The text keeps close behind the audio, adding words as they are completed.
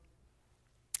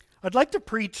I'd like to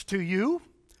preach to you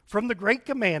from the Great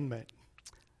Commandment,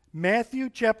 Matthew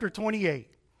chapter 28,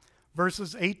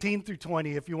 verses 18 through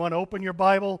 20. If you want to open your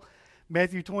Bible,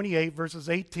 Matthew 28, verses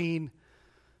 18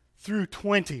 through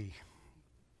 20.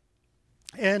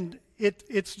 And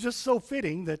it's just so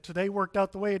fitting that today worked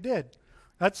out the way it did.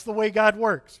 That's the way God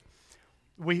works.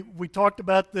 We talked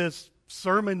about this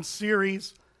sermon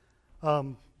series,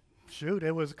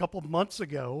 it was a couple of months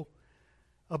ago,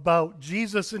 about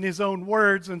Jesus in his own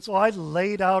words, and so I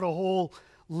laid out a whole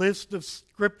list of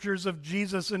scriptures of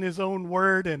Jesus in his own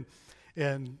word,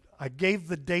 and I gave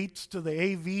the dates to the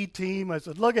AV team. I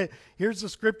said, here's the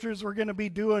scriptures we're going to be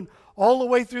doing all the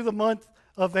way through the month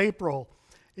of April.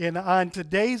 And on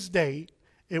today's date,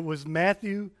 it was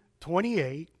Matthew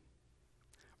 28,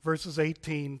 verses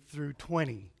 18 through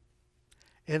 20.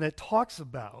 And it talks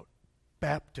about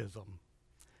baptism.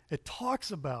 It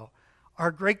talks about our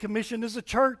Great Commission as a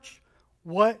church.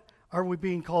 What are we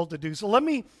being called to do? So let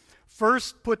me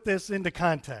first put this into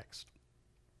context.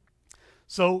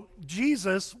 So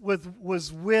Jesus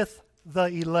was with the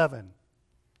 11.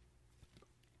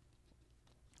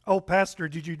 Oh, Pastor,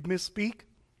 did you misspeak?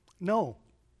 No.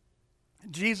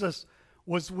 Jesus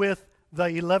was with the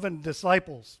 11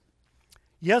 disciples.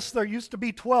 Yes, there used to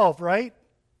be 12, right?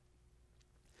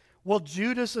 Well,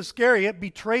 Judas Iscariot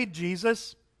betrayed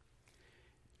Jesus.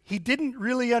 He didn't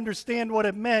really understand what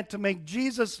it meant to make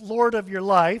Jesus Lord of your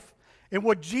life and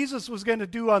what Jesus was going to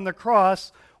do on the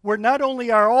cross, where not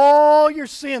only are all your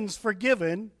sins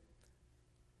forgiven,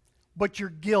 but your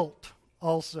guilt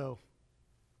also.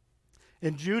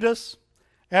 And Judas,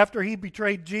 after he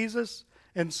betrayed Jesus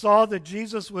and saw that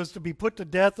Jesus was to be put to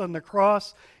death on the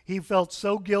cross, he felt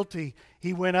so guilty,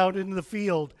 he went out into the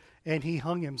field and he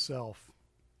hung himself.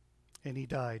 And he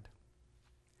died.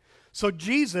 So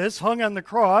Jesus hung on the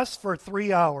cross for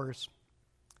 3 hours.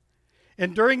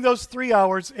 And during those 3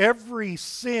 hours, every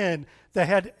sin that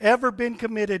had ever been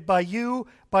committed by you,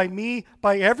 by me,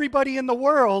 by everybody in the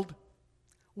world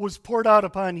was poured out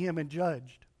upon him and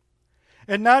judged.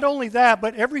 And not only that,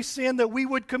 but every sin that we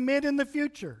would commit in the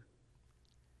future.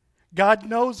 God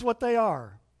knows what they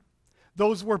are.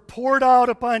 Those were poured out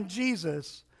upon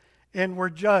Jesus and were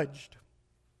judged.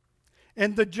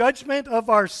 And the judgment of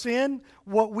our sin,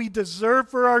 what we deserve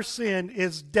for our sin,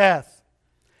 is death.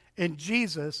 And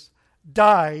Jesus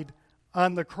died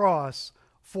on the cross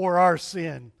for our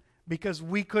sin because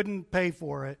we couldn't pay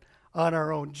for it on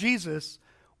our own. Jesus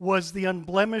was the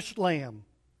unblemished lamb.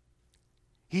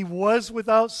 He was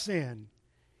without sin,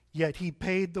 yet he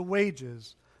paid the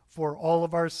wages for all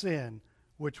of our sin,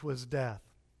 which was death.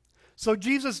 So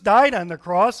Jesus died on the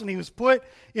cross and he was put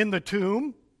in the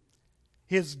tomb.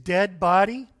 His dead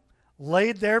body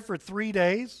laid there for 3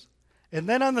 days. And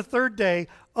then on the third day,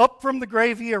 up from the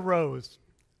grave he arose.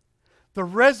 The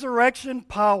resurrection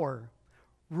power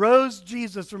rose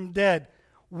Jesus from dead.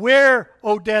 Where,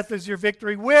 O death, is your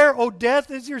victory? Where, O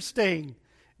death, is your sting?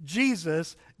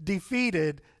 Jesus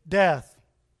defeated death.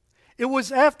 It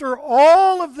was after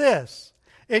all of this,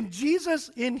 and Jesus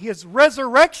in his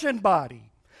resurrection body,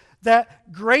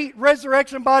 that great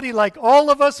resurrection body like all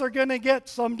of us are going to get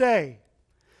someday,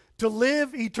 to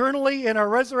live eternally in our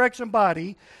resurrection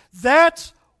body,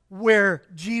 that's where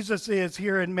Jesus is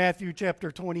here in Matthew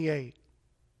chapter 28.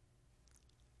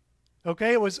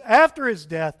 Okay, it was after his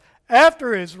death,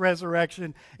 after his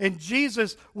resurrection, and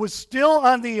Jesus was still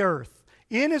on the earth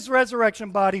in his resurrection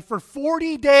body for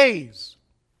 40 days.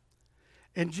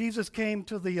 And Jesus came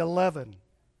to the 11.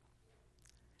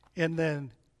 And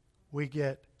then we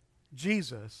get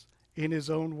Jesus in his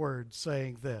own words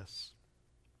saying this.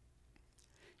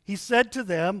 He said to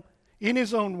them, in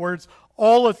his own words,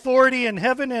 all authority in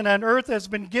heaven and on earth has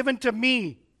been given to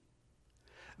me.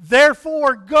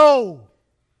 Therefore go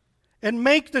and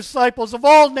make disciples of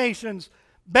all nations,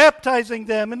 baptizing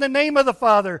them in the name of the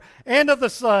Father and of the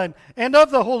Son and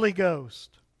of the Holy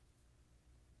Ghost,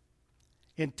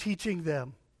 and teaching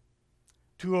them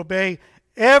to obey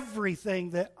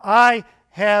everything that I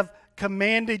have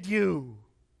commanded you.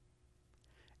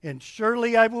 And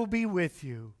surely I will be with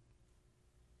you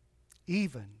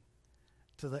even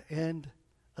to the end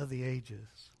of the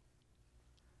ages.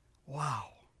 Wow.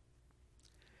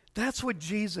 That's what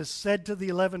Jesus said to the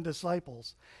 11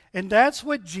 disciples. And that's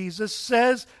what Jesus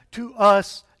says to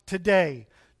us today,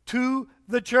 to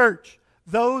the church.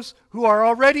 Those who are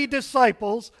already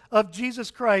disciples of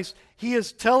Jesus Christ, he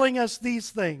is telling us these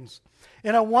things.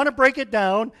 And I want to break it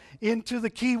down into the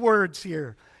key words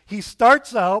here. He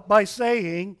starts out by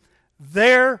saying,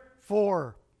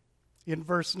 therefore, in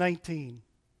verse 19.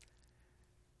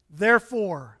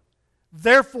 Therefore.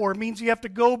 Therefore means you have to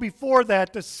go before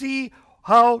that to see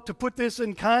how to put this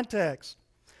in context.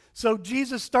 So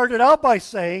Jesus started out by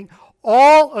saying,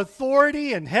 all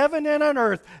authority in heaven and on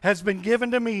earth has been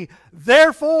given to me.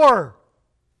 Therefore,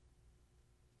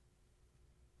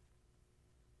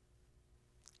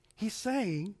 he's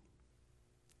saying,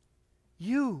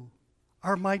 you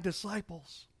are my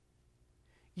disciples.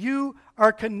 You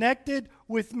are connected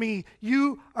with me.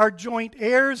 You are joint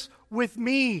heirs with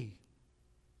me.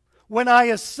 When I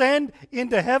ascend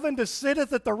into heaven to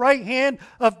sitteth at the right hand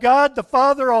of God the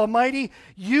Father Almighty,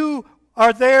 you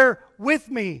are there with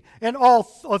me. And all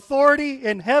authority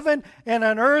in heaven and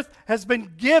on earth has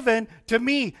been given to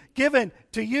me, given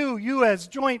to you, you as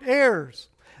joint heirs.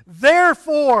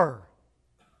 Therefore,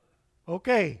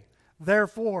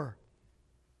 therefore,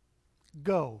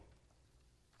 go.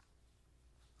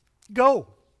 Go.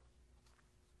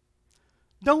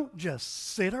 Don't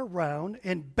just sit around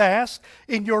and bask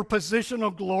in your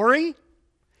positional glory.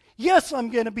 Yes,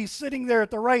 I'm going to be sitting there at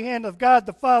the right hand of God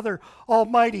the Father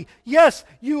Almighty. Yes,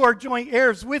 you are joint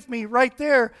heirs with me right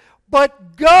there.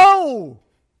 But go!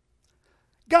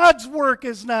 God's work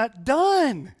is not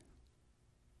done.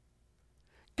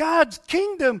 God's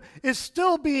kingdom is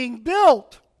still being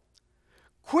built.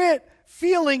 Quit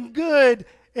feeling good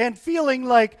and feeling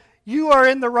like you are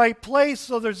in the right place,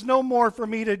 so there's no more for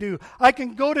me to do. I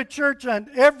can go to church on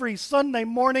every Sunday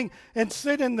morning and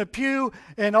sit in the pew,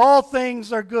 and all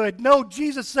things are good. No,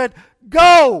 Jesus said,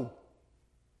 go!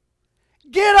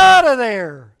 Get out of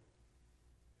there!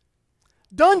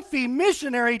 Dunphy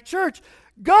Missionary Church,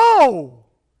 go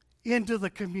into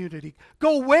the community.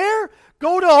 Go where?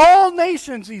 Go to all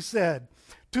nations, he said.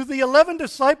 To the 11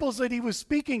 disciples that he was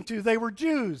speaking to, they were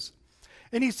Jews.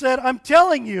 And he said, I'm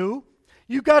telling you,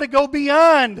 you got to go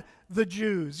beyond the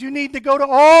Jews. You need to go to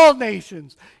all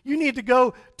nations. You need to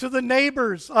go to the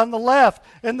neighbors on the left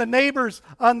and the neighbors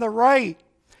on the right.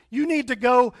 You need to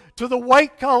go to the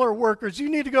white-collar workers. You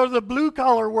need to go to the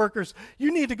blue-collar workers.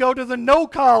 You need to go to the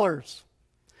no-collars.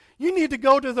 You need to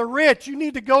go to the rich. You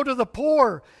need to go to the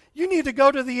poor. You need to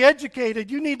go to the educated.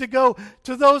 You need to go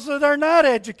to those that are not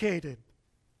educated.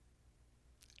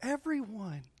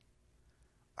 Everyone.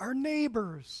 Our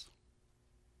neighbors.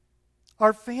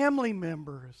 Our family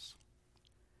members.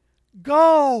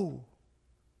 Go.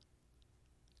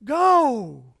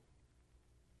 Go.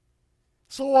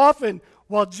 So often,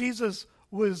 while Jesus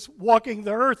was walking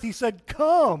the earth, he said,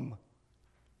 come.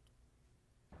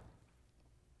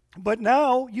 But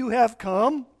now you have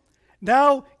come.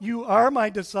 Now you are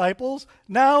my disciples.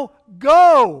 Now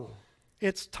go.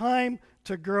 It's time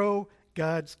to grow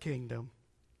God's kingdom.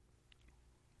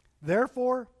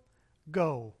 Therefore,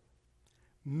 go.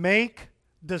 Make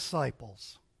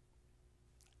disciples.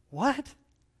 What?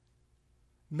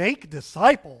 Make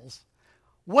disciples?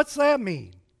 What's that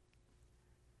mean?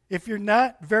 If you're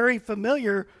not very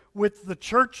familiar with the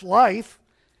church life,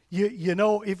 you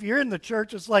know, if you're in the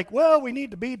church, it's like, well, we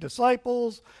need to be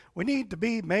disciples. We need to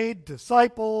be made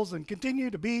disciples and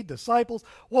continue to be disciples.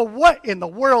 Well, what in the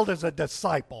world is a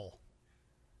disciple?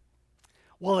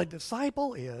 Well, a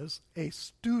disciple is a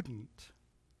student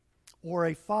or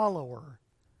a follower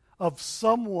of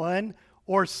someone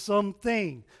or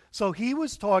something. So he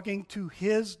was talking to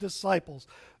his disciples,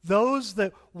 those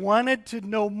that wanted to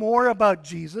know more about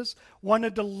Jesus,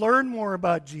 wanted to learn more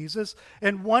about Jesus,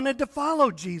 and wanted to follow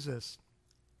Jesus.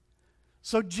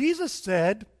 So Jesus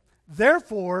said,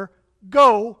 therefore,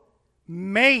 go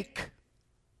make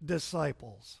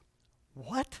disciples.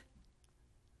 What?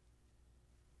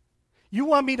 You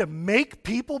want me to make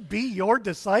people be your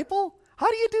disciple?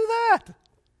 How do you do that?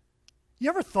 You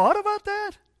ever thought about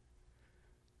that?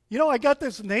 You know, I got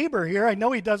this neighbor here. I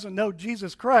know he doesn't know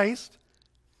Jesus Christ.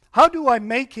 How do I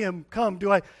make him come?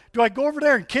 Do I go over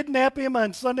there and kidnap him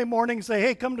on Sunday morning and say,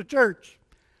 hey, come to church?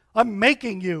 I'm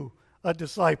making you a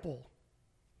disciple.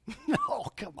 No,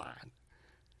 come on.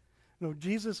 No,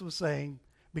 Jesus was saying,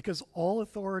 because all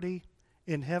authority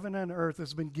in heaven and earth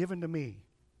has been given to me.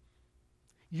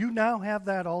 You now have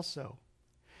that also.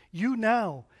 You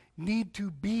now need to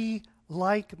be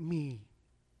like me.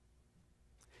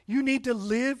 You need to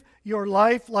live your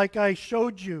life like I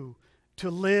showed you to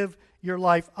live your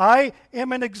life. I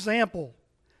am an example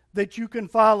that you can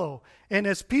follow. And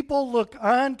as people look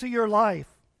on to your life,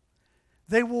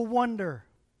 they will wonder,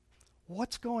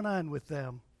 what's going on with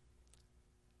them?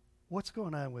 What's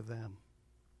going on with them?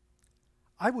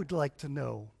 I would like to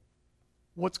know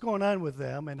what's going on with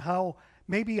them and how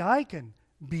maybe I can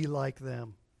be like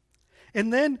them.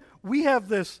 And then we have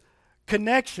this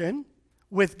connection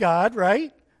with God,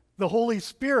 right? The Holy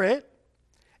Spirit.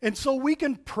 And so we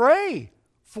can pray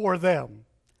for them.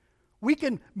 We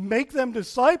can make them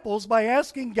disciples by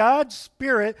asking God's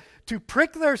Spirit to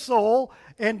prick their soul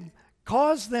and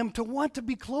cause them to want to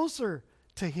be closer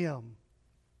to him.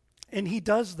 And he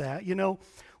does that. You know,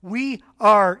 we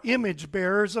are image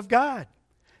bearers of God.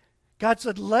 God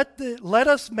said, let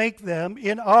us make them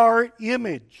in our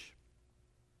image.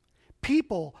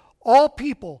 People, all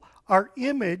people, are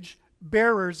image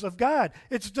bearers of God.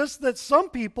 It's just that some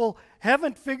people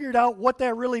haven't figured out what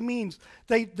that really means.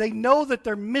 They know that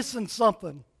they're missing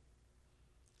something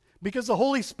because the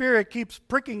Holy Spirit keeps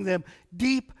pricking them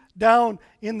deep down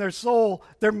in their soul.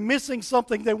 They're missing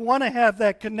something. They want to have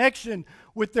that connection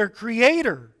with their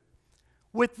Creator,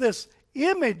 with this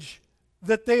image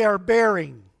that they are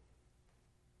bearing.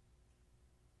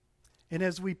 And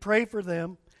as we pray for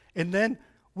them, and then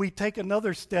we take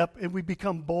another step and we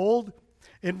become bold,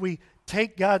 and we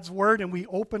take God's word and we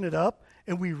open it up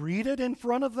and we read it in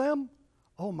front of them,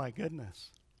 oh my goodness.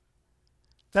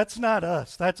 That's not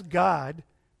us. That's God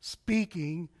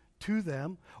speaking to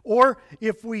them. Or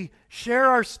if we share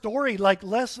our story like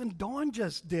Les and Dawn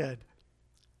just did,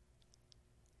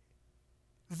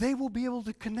 they will be able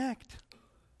to connect.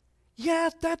 Yeah,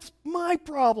 that's my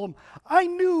problem. I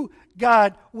knew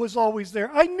God was always there.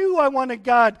 I knew I wanted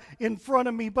God in front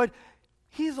of me, but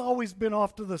he's always been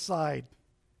off to the side.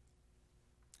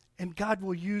 And God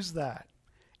will use that.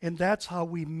 And that's how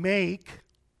we make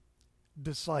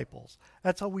disciples.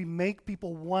 That's how we make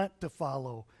people want to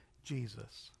follow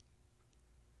Jesus.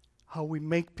 How we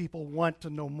make people want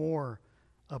to know more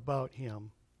about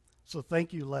him. So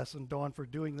thank you, Les and Dawn, for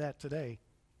doing that today.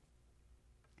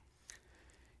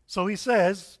 So he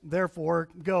says, therefore,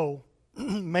 go,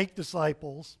 make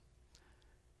disciples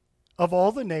of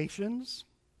all the nations,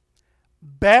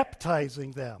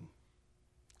 baptizing them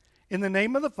in the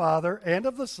name of the Father and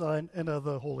of the Son and of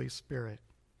the Holy Spirit.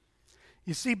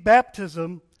 You see,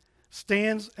 baptism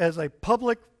stands as a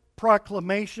public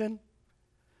proclamation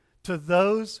to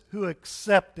those who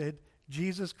accepted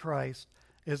Jesus Christ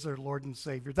as their Lord and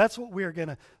Savior. That's what we are going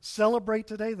to celebrate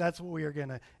today. That's what we are going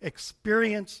to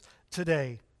experience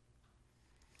today.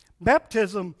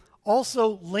 Baptism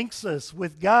also links us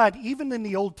with God, even in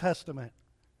the Old Testament.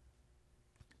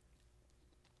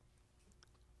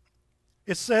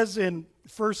 It says in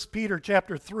 1 Peter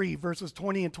chapter 3, verses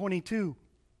 20 and 22,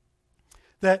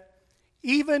 that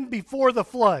even before the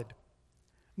flood,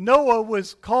 Noah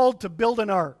was called to build an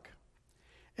ark.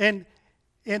 And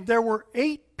there were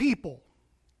 8 people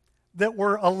that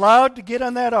were allowed to get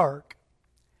on that ark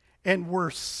and were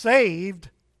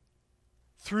saved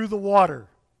through the water.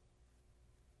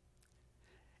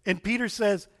 And Peter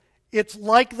says, it's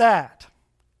like that.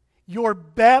 Your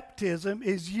baptism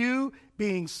is you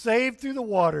being saved through the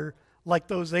water like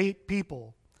those 8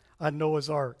 people on Noah's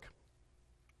ark.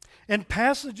 In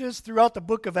passages throughout the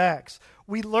book of Acts,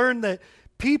 we learn that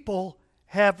people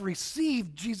have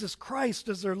received Jesus Christ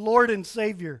as their Lord and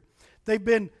Savior. They've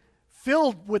been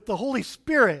filled with the Holy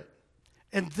Spirit,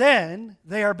 and then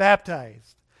they are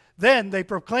baptized. Then they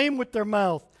proclaim with their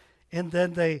mouth, and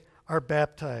then they are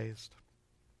baptized.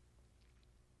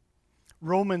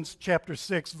 Romans chapter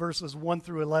 6, verses 1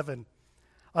 through 11.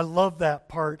 I love that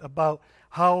part about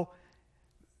how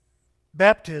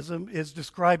baptism is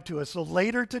described to us. So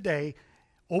later today,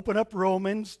 open up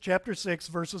Romans chapter 6,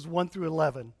 verses 1 through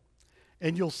 11,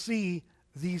 and you'll see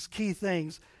these key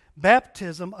things.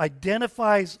 Baptism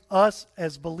identifies us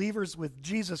as believers with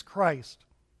Jesus Christ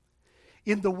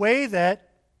in the way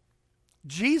that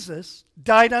Jesus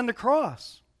died on the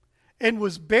cross and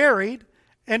was buried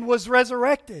and was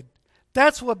resurrected.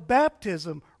 That's what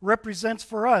baptism represents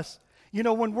for us. You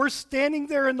know, when we're standing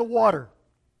there in the water,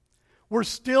 we're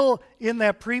still in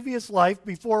that previous life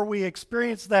before we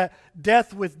experience that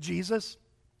death with Jesus.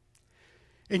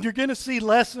 And you're going to see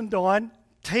Les and Dawn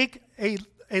take a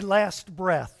last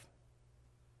breath.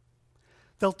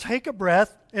 They'll take a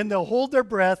breath and they'll hold their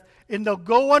breath and they'll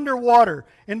go underwater.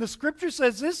 And the scripture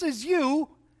says this is you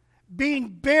being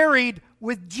buried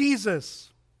with Jesus.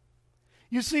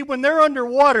 You see, when they're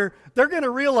underwater, they're going to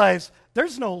realize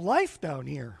there's no life down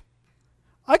here.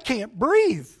 I can't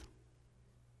breathe.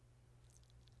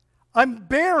 I'm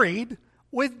buried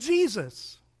with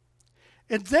Jesus.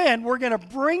 And then we're going to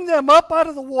bring them up out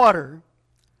of the water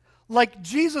like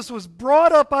Jesus was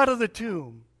brought up out of the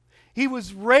tomb. He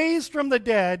was raised from the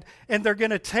dead, and they're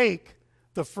going to take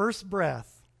the first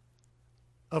breath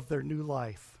of their new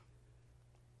life.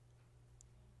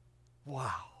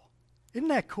 Wow. Isn't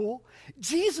that cool?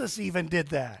 Jesus even did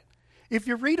that. If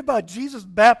you read about Jesus'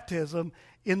 baptism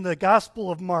in the Gospel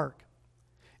of Mark,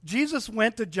 Jesus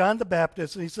went to John the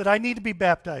Baptist and he said, I need to be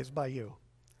baptized by you.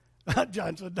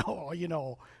 John said,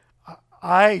 no,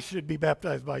 I should be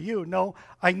baptized by you. No,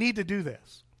 I need to do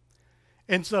this.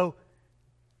 And so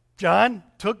John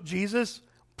took Jesus,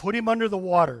 put him under the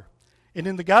water. And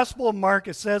in the Gospel of Mark,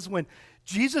 it says when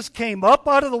Jesus came up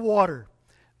out of the water,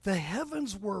 the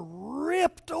heavens were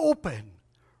ripped open.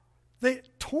 They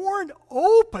torn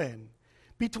open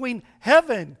between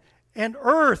heaven and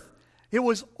earth. It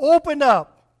was opened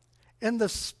up, and the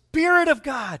Spirit of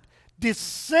God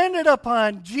descended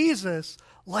upon Jesus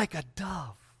like a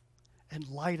dove and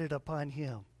lighted upon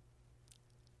him.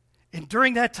 And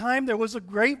during that time, there was a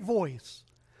great voice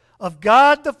of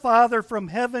God the Father from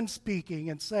heaven speaking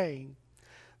and saying,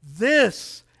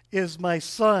 "This is my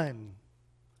Son,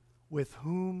 with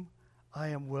whom I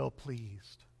am well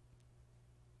pleased."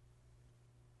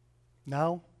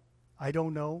 Now, I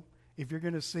don't know if you're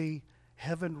going to see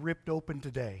heaven ripped open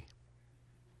today.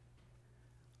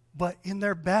 But in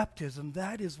their baptism,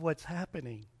 that is what's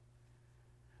happening.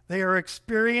 They are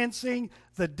experiencing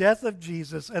the death of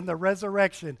Jesus and the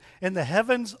resurrection and the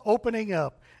heavens opening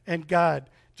up and God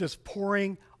just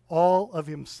pouring all of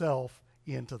himself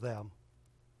into them.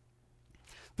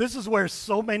 This is where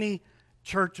so many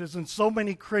churches and so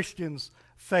many Christians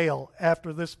fail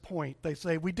after this point. They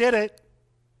say, we did it.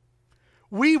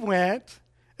 We went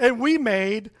and we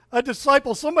made a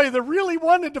disciple, somebody that really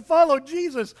wanted to follow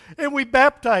Jesus, and we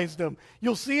baptized him.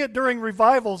 You'll see it during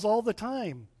revivals all the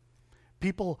time.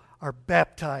 People are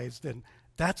baptized, and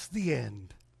that's the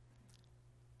end.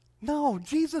 No,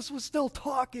 Jesus was still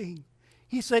talking.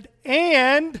 He said,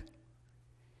 and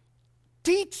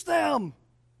teach them.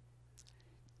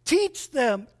 Teach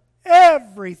them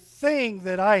everything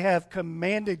that I have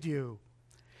commanded you.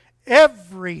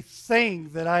 Everything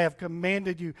that I have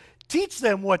commanded you. Teach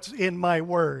them what's in my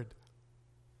word.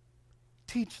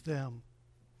 Teach them.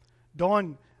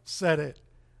 Dawn said it.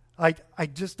 I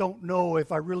just don't know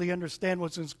if I really understand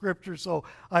what's in Scripture, so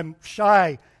I'm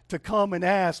shy to come and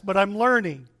ask, but I'm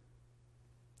learning.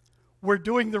 We're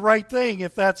doing the right thing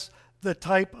if that's the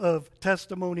type of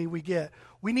testimony we get.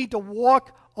 We need to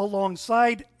walk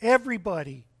alongside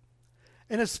everybody,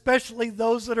 and especially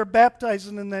those that are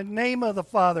baptizing in the name of the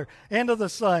Father and of the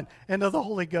Son and of the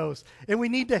Holy Ghost. And we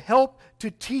need to help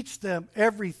to teach them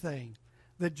everything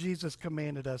that Jesus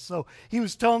commanded us. So he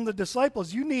was telling the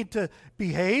disciples, you need to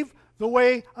behave the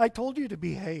way I told you to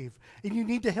behave. And you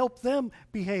need to help them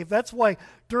behave. That's why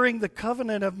during the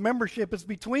covenant of membership, it's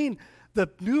between the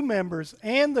new members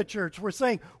and the church. We're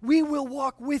saying, we will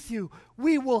walk with you.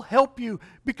 We will help you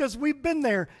because we've been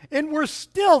there and we're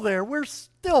still there. We're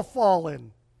still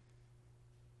fallen.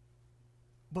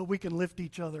 But we can lift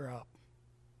each other up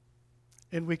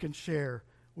and we can share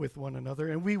with one another,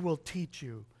 and we will teach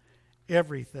you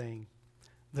everything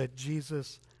that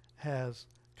Jesus has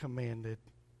commanded.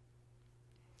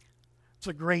 It's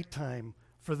a great time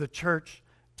for the church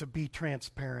to be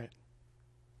transparent.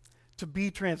 To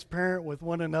be transparent with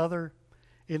one another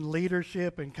in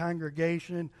leadership and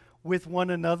congregation with one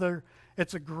another.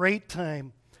 It's a great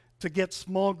time to get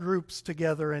small groups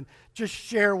together and just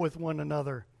share with one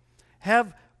another.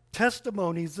 Have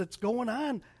testimonies that's going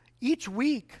on each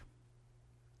week.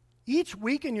 Each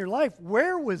week in your life,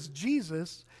 where was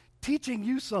Jesus teaching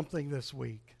you something this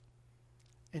week?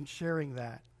 And sharing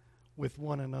that with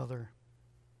one another.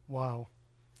 Wow.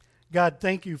 God,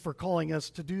 thank you for calling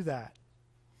us to do that.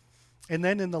 And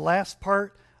then in the last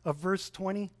part of verse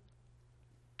 20,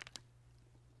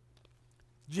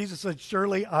 Jesus said,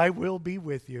 surely I will be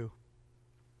with you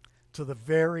to the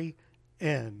very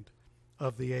end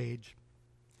of the age.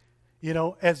 You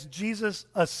know, as Jesus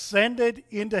ascended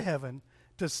into heaven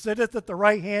to sitteth at the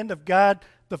right hand of God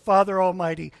the Father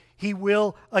Almighty, he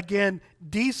will again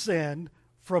descend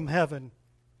from heaven.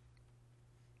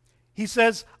 He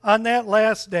says, on that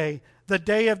last day, the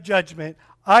day of judgment,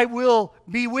 I will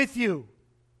be with you.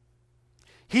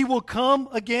 He will come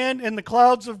again in the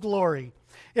clouds of glory.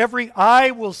 Every eye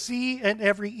will see and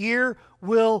every ear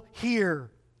will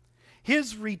hear.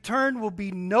 His return will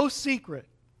be no secret.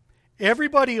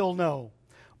 Everybody will know.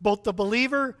 Both the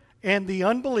believer and the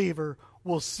unbeliever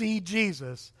will see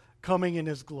Jesus coming in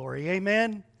his glory.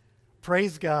 Amen?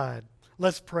 Praise God.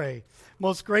 Let's pray.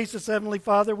 Most gracious Heavenly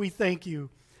Father, we thank you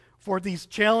for these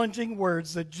challenging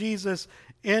words that Jesus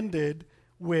ended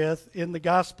with in the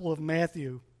Gospel of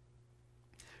Matthew.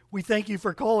 We thank you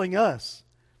for calling us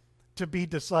to be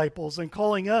disciples and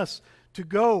calling us to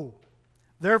go,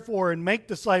 therefore, and make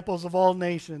disciples of all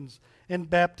nations and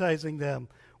baptizing them.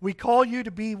 We call you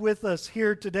to be with us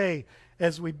here today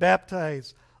as we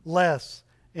baptize Les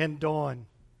and Dawn.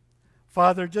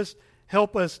 Father, just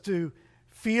help us to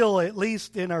feel, at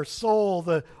least in our soul,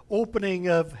 the opening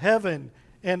of heaven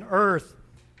and earth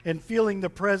and feeling the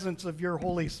presence of your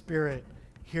Holy Spirit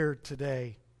here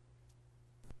today.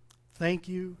 Thank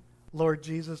you, Lord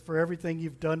Jesus, for everything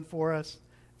you've done for us.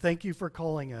 Thank you for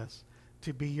calling us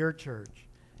to be your church.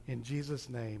 In Jesus'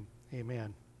 name,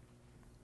 amen.